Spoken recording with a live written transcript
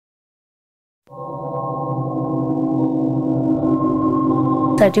I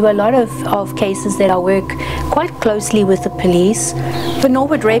do a lot of cases that I work quite closely with the police. The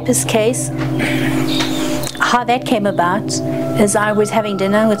Norwood Rapist case, how that came about is I was having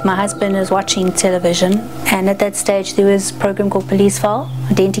dinner with my husband, was watching television, and at that stage there was a program called Police File.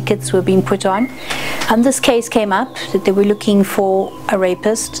 Identikits were being put on, and this case came up that they were looking for a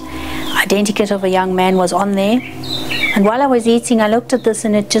rapist. Identikit of a young man was on there, and while I was eating I looked at this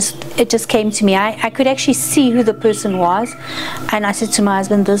and it just came to me. I could actually see who the person was, and I said to my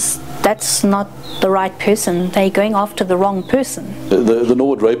husband, that's not the right person, they're going after the wrong person. The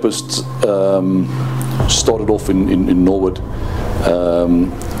Norwood Rapist started off in Norwood,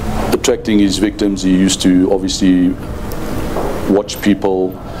 attracting his victims. He used to obviously watch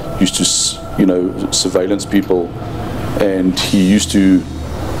people, used to surveillance people, and he used to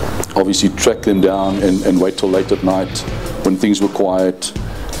obviously track them down and wait till late at night when things were quiet,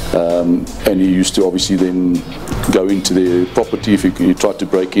 and he used to obviously then go into their property if he tried to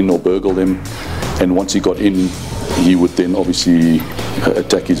break in or burgle them, and once he got in he would then obviously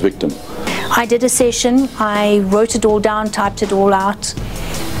attack his victim. I did a session, I wrote it all down, typed it all out,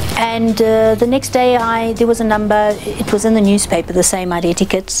 and the next day there was a number, it was in the newspaper, the same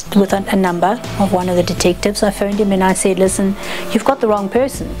identikit with a number of one of the detectives. I phoned him and I said, listen, you've got the wrong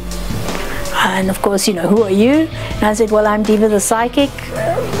person. And of course, who are you? And I said, well, I'm Diva the psychic,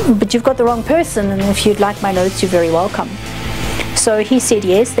 but you've got the wrong person, and if you'd like my notes, you're very welcome. So he said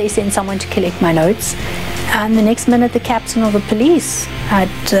yes. They sent someone to collect my notes, and the next minute the captain of the police at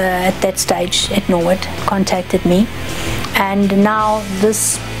that stage at Norwood contacted me, and now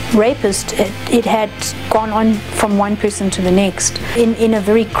this rapist, it had gone on from one person to the next. In a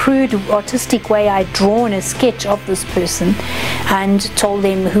very crude, artistic way, I'd drawn a sketch of this person and told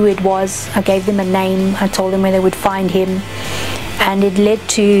them who it was. I gave them a name, I told them where they would find him, and it led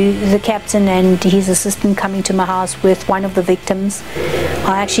to the captain and his assistant coming to my house with one of the victims.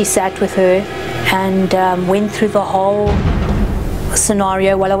 I actually sat with her and went through the whole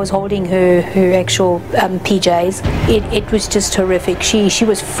scenario while I was holding her actual PJs. It was just horrific. She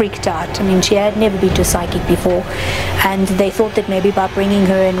was freaked out. I mean, she had never been to a psychic before, and they thought that maybe by bringing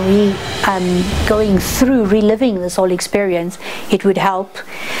her and going through reliving this whole experience, it would help.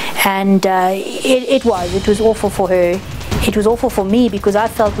 And it was awful for her. It was awful for me because I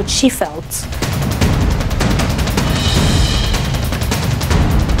felt what she felt.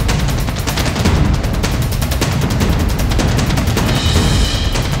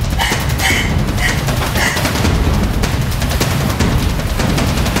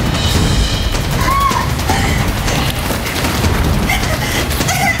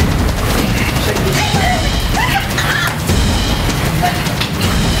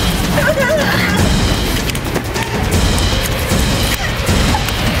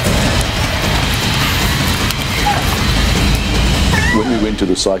 When we went to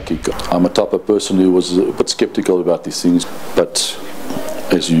the psychic, I'm a type of person who was a bit skeptical about these things, but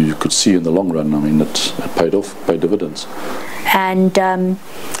as you could see in the long run, I mean, it paid off, paid dividends. And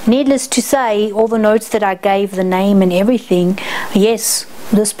needless to say, all the notes that I gave, the name and everything, yes,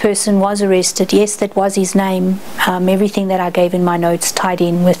 this person was arrested, yes, that was his name. Everything that I gave in my notes tied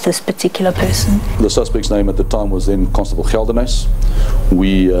in with this particular person. The suspect's name at the time was then Constable Geldenhuys.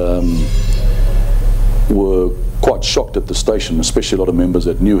 We were quite shocked at the station, especially a lot of members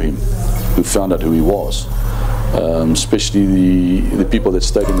that knew him, who found out who he was. Especially the people that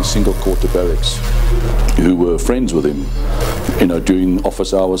stayed in the single quarter barracks, who were friends with him. During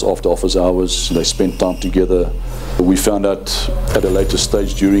office hours, after office hours, they spent time together. We found out at a later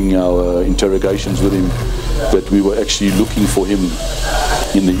stage during our interrogations with him that we were actually looking for him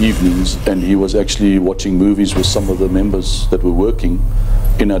in the evenings, and he was actually watching movies with some of the members that were working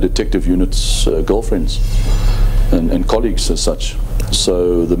in our detective unit's girlfriends and colleagues as such.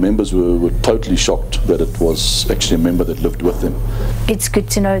 So the members were totally shocked that it was actually a member that lived with them. It's good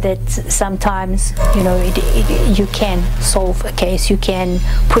to know that sometimes, you can solve a case, you can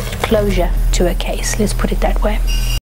put closure to a case, let's put it that way.